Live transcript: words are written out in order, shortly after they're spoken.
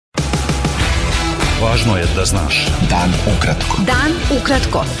Važno je da znaš. Dan ukratko. Dan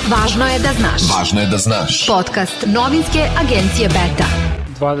ukratko. Važno je da znaš. Važno je da znaš. Podcast novinske agencije Beta.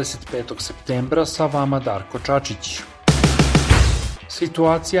 25. septembra sa vama Darko Čačić.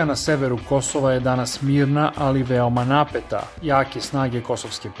 Situacija na severu Kosova je danas mirna, ali veoma napeta. Jake snage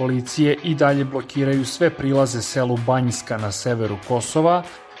kosovske policije i dalje blokiraju sve prilaze selu Banjska na severu Kosova,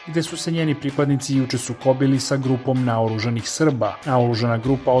 gde su se njeni pripadnici juče sukobili sa grupom naoružanih Srba. Naoružana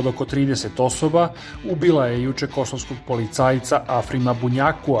grupa od oko 30 osoba ubila je juče kosovskog policajca Afrima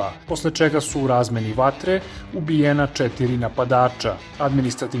Bunjakua, posle čega su u razmeni vatre ubijena 4 napadača.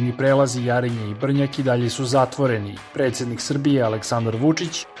 Administrativni prelazi Jarinje i Brnjak i dalje su zatvoreni. Predsjednik Srbije Aleksandar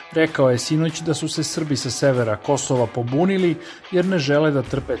Vučić rekao je sinoć da su se Srbi sa severa Kosova pobunili jer ne žele da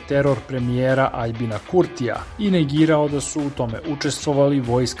trpe teror premijera Aljbina Kurtija i negirao da su u tome učestvovali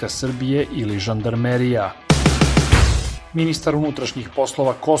vojska Srbije ili žandarmerija. Ministar unutrašnjih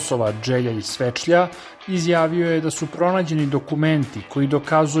poslova Kosova Dželja Svečlja izjavio je da su pronađeni dokumenti koji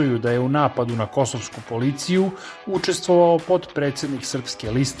dokazuju da je u napadu na kosovsku policiju učestvovao potpredsednik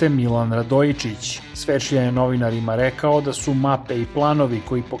Srpske liste Milan Radojičić. Svečlja je novinarima rekao da su mape i planovi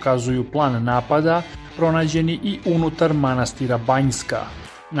koji pokazuju plan napada pronađeni i unutar manastira Banjska.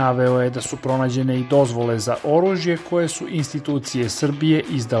 Naveo je da su pronađene i dozvole za oružje koje su institucije Srbije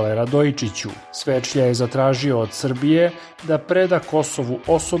izdale Radojičiću. Svečlja je zatražio od Srbije da preda Kosovu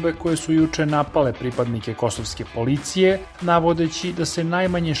osobe koje su juče napale pripadnike kosovske policije, navodeći da se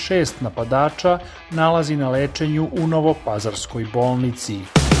najmanje 6 napadača nalazi na lečenju u Novopazarskoj bolnici.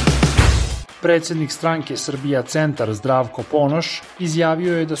 Predsjednik stranke Srbija Centar Zdravko Ponoš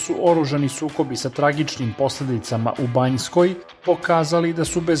izjavio je da su oružani sukobi sa tragičnim posledicama u Banjskoj pokazali da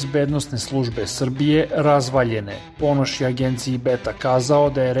su bezbednosne službe Srbije razvaljene. Ponoš je agenciji Beta kazao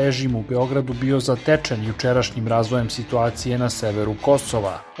da je režim u Beogradu bio zatečen jučerašnjim razvojem situacije na severu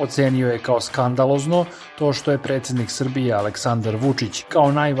Kosova. Ocenio je kao skandalozno to što je predsjednik Srbije Aleksandar Vučić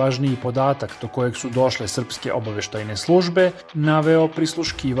kao najvažniji podatak do kojeg su došle srpske obaveštajne službe naveo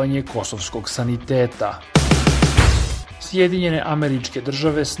prisluškivanje kosovskog saniteta. Sjedinjene Američke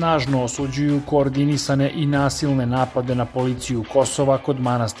Države snažno osuđuju koordinisane i nasilne napade na policiju Kosova kod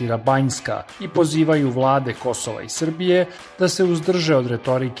manastira Banjska i pozivaju vlade Kosova i Srbije da se uzdrže od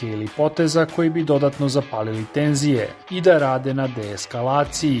retorike ili poteza koji bi dodatno zapalili tenzije i da rade na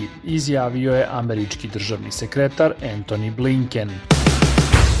deeskalaciji, izjavio je američki državni sekretar Antony Blinken.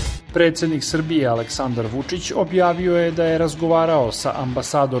 Predsjednik Srbije Aleksandar Vučić objavio je da je razgovarao sa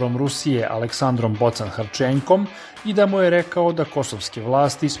ambasadorom Rusije Aleksandrom Bocan-Harčenkom i da mu je rekao da kosovske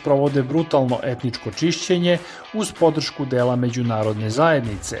vlasti sprovode brutalno etničko čišćenje uz podršku dela međunarodne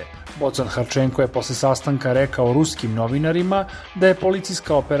zajednice. Bocan-Harčenko je posle sastanka rekao ruskim novinarima da je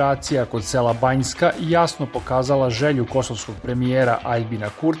policijska operacija kod sela Banjska jasno pokazala želju kosovskog premijera Aljbina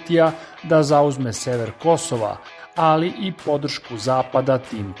Kurtija da zauzme sever Kosova, ali i podršku Zapada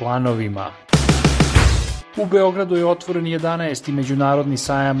tim planovima. U Beogradu je otvoren 11. međunarodni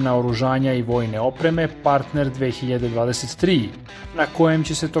sajam naoružanja i vojne opreme Partner 2023, na kojem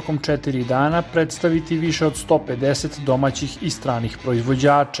će se tokom 4 dana predstaviti više od 150 domaćih i stranih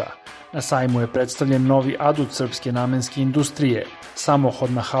proizvođača. Na sajmu je predstavljen novi adut srpske namenske industrije,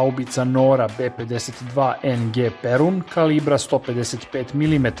 samohodna haubica Nora B-52 NG Perun kalibra 155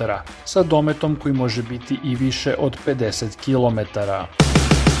 mm sa dometom koji može biti i više od 50 km.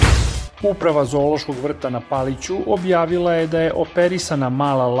 Uprava zoološkog vrta na Paliću objavila je da je operisana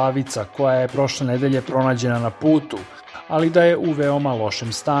mala lavica koja je prošle nedelje pronađena na putu, ali da je u veoma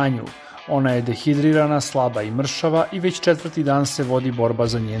lošem stanju. Ona je dehidrirana, slaba i mršava i već 4. dan se vodi borba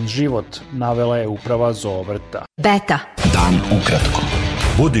za njen život, navela je uprava zoovrta. Beta. Dan ukratko.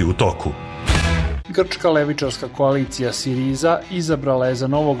 Budi u toku. Grčka levičarska koalicija Siriza izabrala je za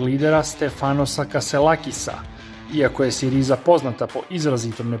novog lidera Stefanosa Kaselakisa. Iako je Siriza poznata po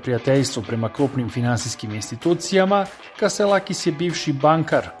izrazitom neprijateljstvu prema krupnim finansijskim institucijama, Kaselakis je bivši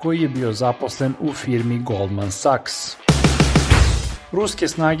bankar koji je bio zaposlen u firmi Goldman Sachs. Ruske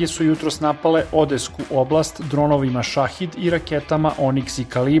snage su jutros napale Odesku oblast dronovima Šahid i raketama Oniks i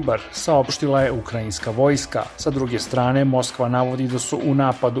Kalibar, saopštila je ukrajinska vojska. Sa druge strane, Moskva navodi da su u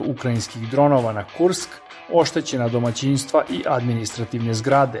napadu ukrajinskih dronova na Kursk oštećena domaćinstva i administrativne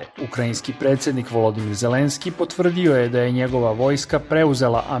zgrade. Ukrajinski predsjednik Volodimir Zelenski potvrdio je da je njegova vojska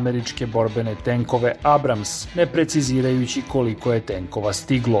preuzela američke borbene tenkove Abrams, ne precizirajući koliko je tenkova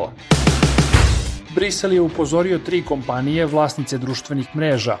stiglo. Brisel je upozorio 3 kompanije vlasnice društvenih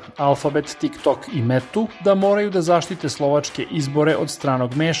mreža, Alphabet, TikTok i Metu, da moraju da zaštite slovačke izbore od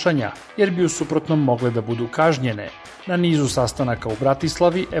stranog mešanja, jer bi u suprotnom mogle da budu kažnjene. Na nizu sastanaka u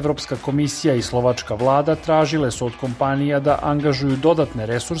Bratislavi, Evropska komisija i slovačka vlada tražile su od kompanija da angažuju dodatne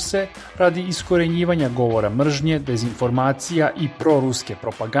resurse radi iskorenjivanja govora mržnje, dezinformacija i proruske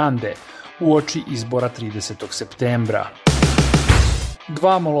propagande uoči izbora 30. septembra.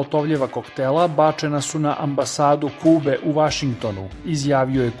 2 molotovljeva koktela bačena su na ambasadu Kube u Vašingtonu,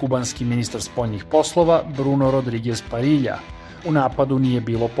 izjavio je kubanski ministar spoljnih poslova Bruno Rodriguez Parilla. U napadu nije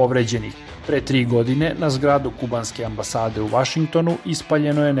bilo povređenih. Pre 3 godine na zgradu kubanske ambasade u Vašingtonu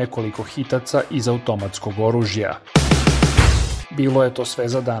ispaljeno je nekoliko hitaca iz automatskog oružja. Bilo je to sve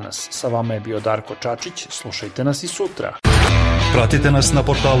za danas. Sa vama je bio Darko Čačić. Slušajte nas i sutra. Pratite nas na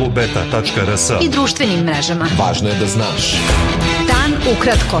portalu beta.rs I društvenim mrežama. Važno je da znaš. Dan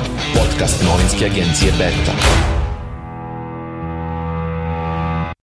ukratko. Podcast novinske agencije Beta.